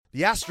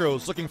The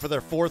Astros looking for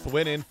their fourth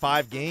win in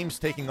 5 games,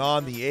 taking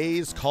on the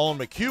A's. Colin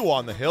McHugh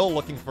on the hill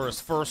looking for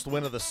his first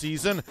win of the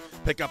season.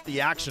 Pick up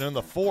the action in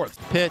the 4th.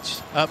 Pitch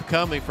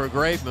upcoming for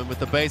Graveman with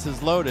the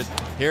bases loaded.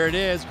 Here it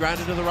is,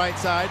 grounded to the right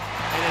side,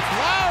 and it's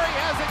Lowry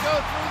has it go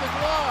through the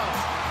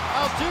glove.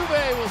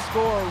 Altuve will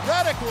score,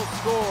 Reddick will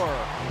score,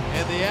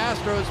 and the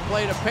Astros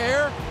played a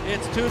pair.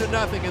 It's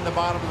 2-0 in the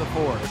bottom of the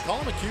 4th.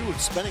 Colin McHugh,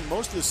 spending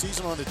most of the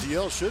season on the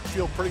DL, should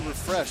feel pretty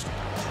refreshed.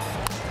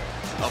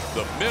 Up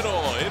the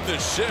middle in the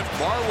shift.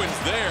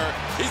 Marwin's there.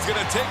 He's going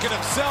to take it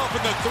himself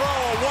in the throw.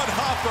 A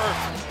one-hopper.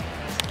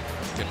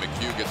 And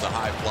McHugh gets a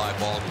high fly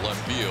ball to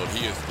left field.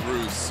 He is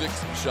through 6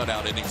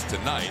 shutout innings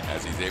tonight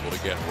as he's able to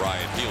get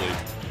Ryan Healy.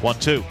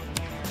 1-2.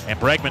 And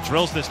Bregman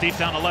drills this deep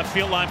down the left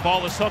field line.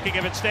 Ball is hooking.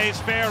 If it stays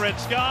fair,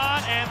 it's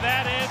gone. And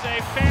that is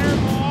a fair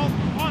ball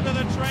onto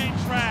the train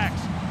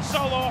tracks.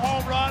 Solo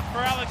home run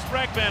for Alex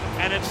Bregman.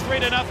 And it's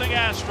 3-0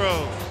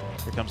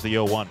 Astros. Here comes the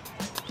 0-1.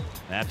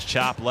 That's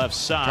chop left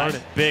side.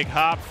 Big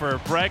hop for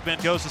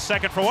Bregman. Goes to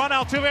second for 1.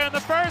 Altuve in the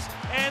first.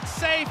 And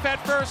safe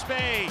at first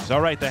base. All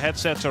right, the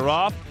headsets are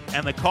off.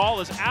 And the call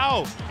is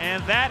out.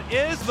 And that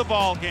is the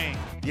ball game.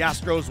 The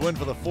Astros win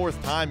for the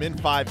 4th time in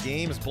 5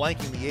 games,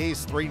 blanking the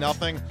A's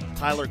 3-0.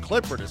 Tyler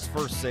Clippard his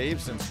first save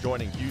since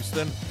joining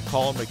Houston.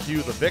 Colin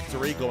McHugh the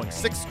victory, going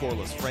 6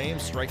 scoreless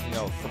frames, striking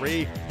out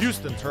 3.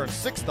 Houston turned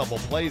 6 double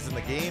plays in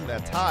the game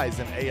that ties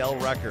an AL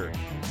record.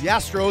 The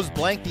Astros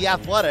blanked the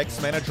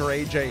Athletics. Manager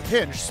A.J.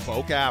 Hinch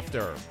spoke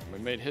after. We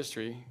made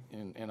history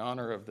in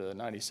honor of the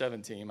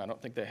 97 team. I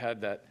don't think they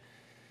had that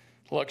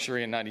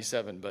luxury in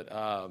 97, but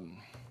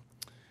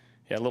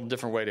yeah, a little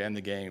different way to end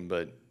the game,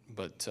 but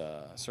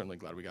certainly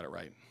glad we got it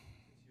right.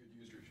 You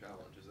used your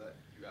challenge. Is that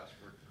you asked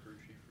for a crew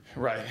chief?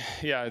 Right.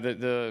 Yeah.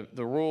 The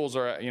rules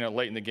are,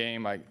 late in the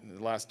game.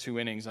 The last 2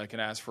 innings, I can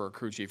ask for a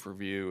crew chief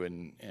review,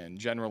 and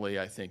generally,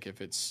 I think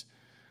if it's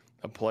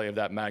a play of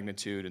that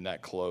magnitude and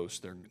that close,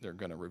 they're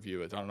going to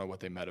review it. I don't know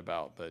what they met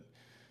about, but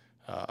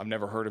I've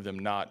never heard of them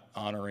not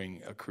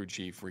honoring a crew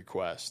chief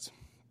request,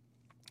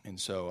 and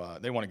so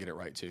they want to get it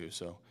right too.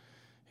 So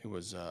it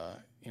was,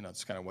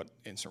 it's kind of what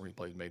instant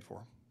replay is made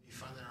for. You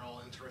find that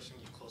all interesting?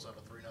 You close out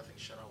a 3-0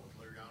 shutout with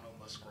Liriano,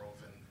 Musgrove,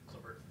 and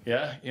Clippard.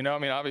 Yeah,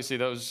 obviously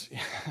those,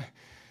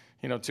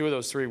 2 of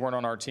those 3 weren't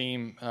on our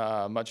team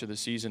much of the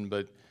season,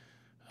 but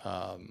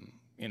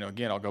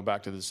again, I'll go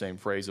back to the same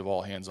phrase of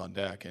all hands on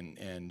deck.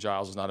 And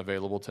Giles is not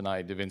available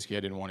tonight. Davinsky I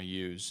didn't want to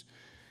use,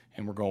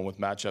 and we're going with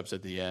matchups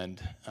at the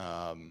end,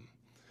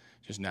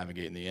 just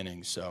navigating the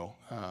innings. So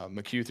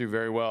McHugh threw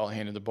very well,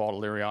 handed the ball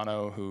to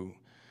Liriano, who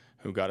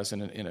got us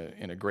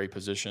in a great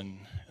position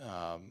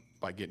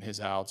by getting his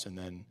outs, and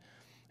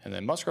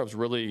then Musgrove's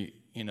really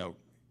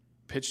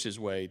pitched his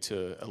way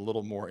to a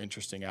little more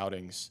interesting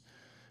outings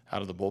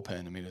out of the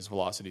bullpen. I mean, his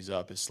velocity's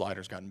up, his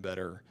slider's gotten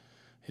better,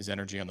 his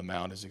energy on the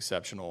mound is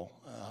exceptional.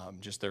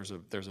 Just there's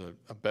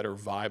a better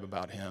vibe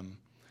about him.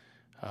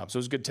 So it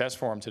was a good test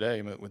for him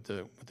today with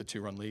the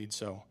 2-run lead.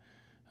 So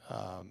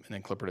and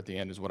then Clippard at the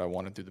end is what I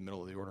wanted through the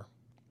middle of the order.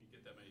 You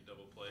get that many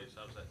double plays.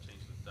 How does that change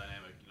the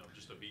dynamic?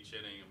 Just of each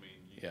inning. I mean,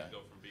 you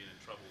go from being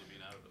in trouble to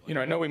being out of it.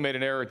 I know we made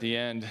an error at the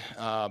end,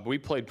 but we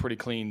played pretty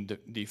clean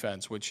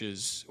defense, which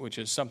is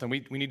something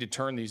we need to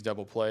turn these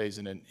double plays.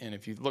 And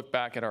if you look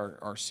back at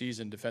our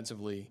season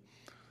defensively,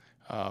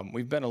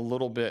 we've been a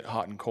little bit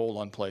hot and cold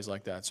on plays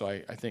like that. So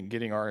I think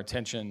getting our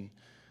attention,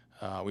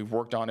 we've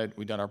worked on it.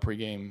 We've done our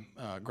pregame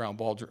ground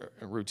ball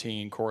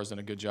routine. Cora's done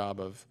a good job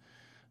of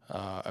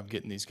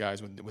getting these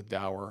guys with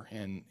Dower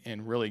and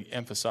really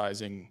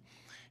emphasizing,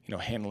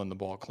 handling the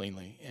ball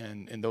cleanly.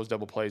 And those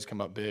double plays come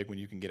up big when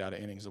you can get out of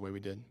innings the way we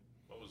did.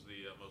 What was the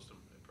most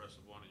impressive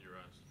one in your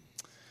eyes?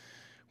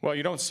 Well,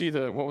 you don't see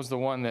what was the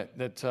one that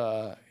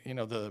the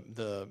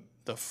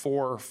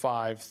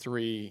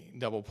 4-5-3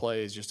 double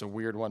play is just a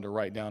weird one to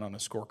write down on a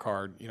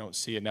scorecard. You don't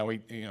see it. Now we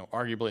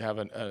arguably have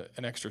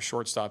an extra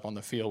shortstop on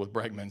the field with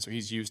Bregman, so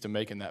he's used to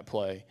making that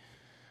play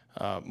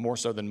more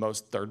so than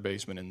most third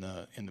basemen in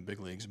the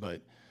big leagues.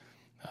 But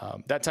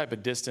that type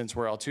of distance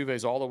where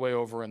Altuve's all the way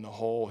over in the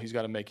hole, he's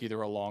got to make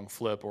either a long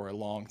flip or a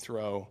long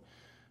throw.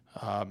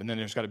 And then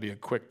there's got to be a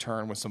quick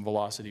turn with some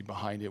velocity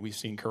behind it. We've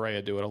seen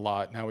Correa do it a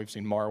lot. Now we've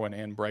seen Marwin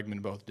and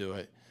Bregman both do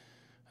it.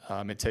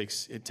 It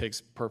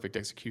takes perfect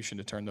execution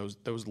to turn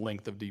those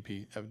length of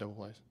double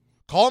plays.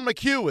 Colin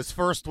McHugh, his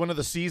first win of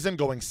the season,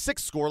 going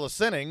 6 scoreless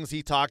innings.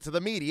 He talked to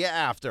the media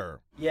after.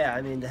 Yeah,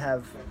 I mean, to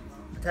have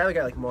a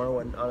guy like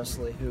Marwin,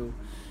 honestly, who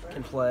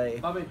can play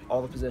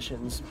all the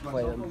positions,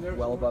 play them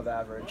well above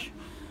average,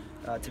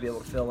 to be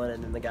able to fill in,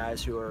 and then the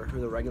guys who are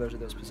the regulars at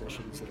those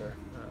positions that are,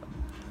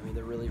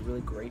 they're really,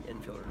 really great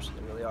infielders.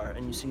 They really are.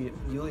 And you see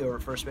Yuli over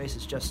at first base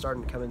is just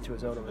starting to come into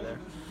his own over there.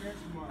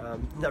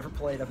 Never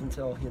played up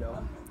until,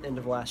 end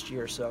of last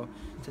year. So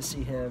to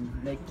see him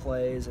make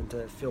plays and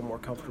to feel more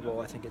comfortable,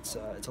 I think it's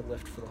a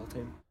lift for the whole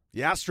team.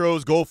 The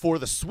Astros go for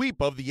the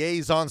sweep of the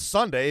A's on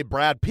Sunday.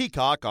 Brad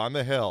Peacock on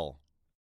the hill.